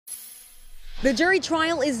The jury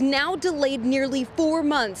trial is now delayed nearly 4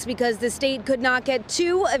 months because the state could not get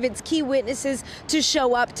 2 of its key witnesses to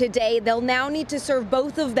show up today. They'll now need to serve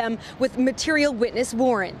both of them with material witness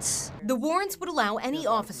warrants. The warrants would allow any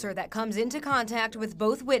officer that comes into contact with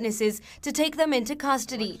both witnesses to take them into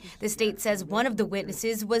custody. The state says one of the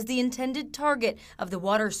witnesses was the intended target of the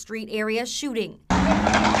Water Street area shooting.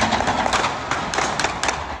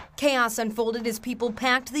 Chaos unfolded as people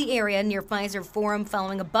packed the area near Pfizer Forum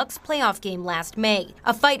following a Bucks playoff game last May.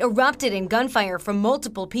 A fight erupted in gunfire from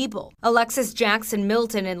multiple people. Alexus, Jackson,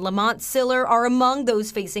 Milton, and Lemont, Siller are among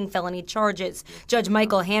those facing felony charges. Judge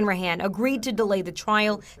Michael Hanrahan agreed to delay the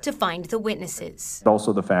trial to find the witnesses.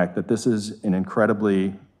 Also the fact that this is an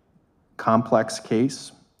incredibly complex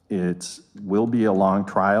case. It will be a long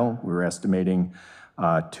trial. We're estimating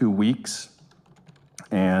 2 weeks.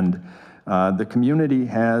 And the community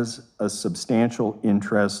has a substantial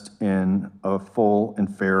interest in a full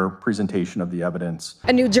and fair presentation of the evidence.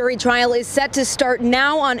 A new jury trial is set to start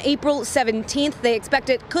now on April 17th. They expect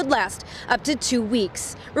it could last up to 2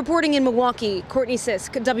 weeks. Reporting in Milwaukee, Courtney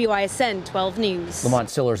Sisk, WISN 12 News. Lemont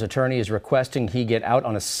Siller's attorney is requesting he get out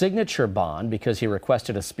on a signature bond because he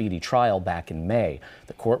requested a speedy trial back in May.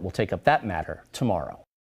 The court will take up that matter tomorrow.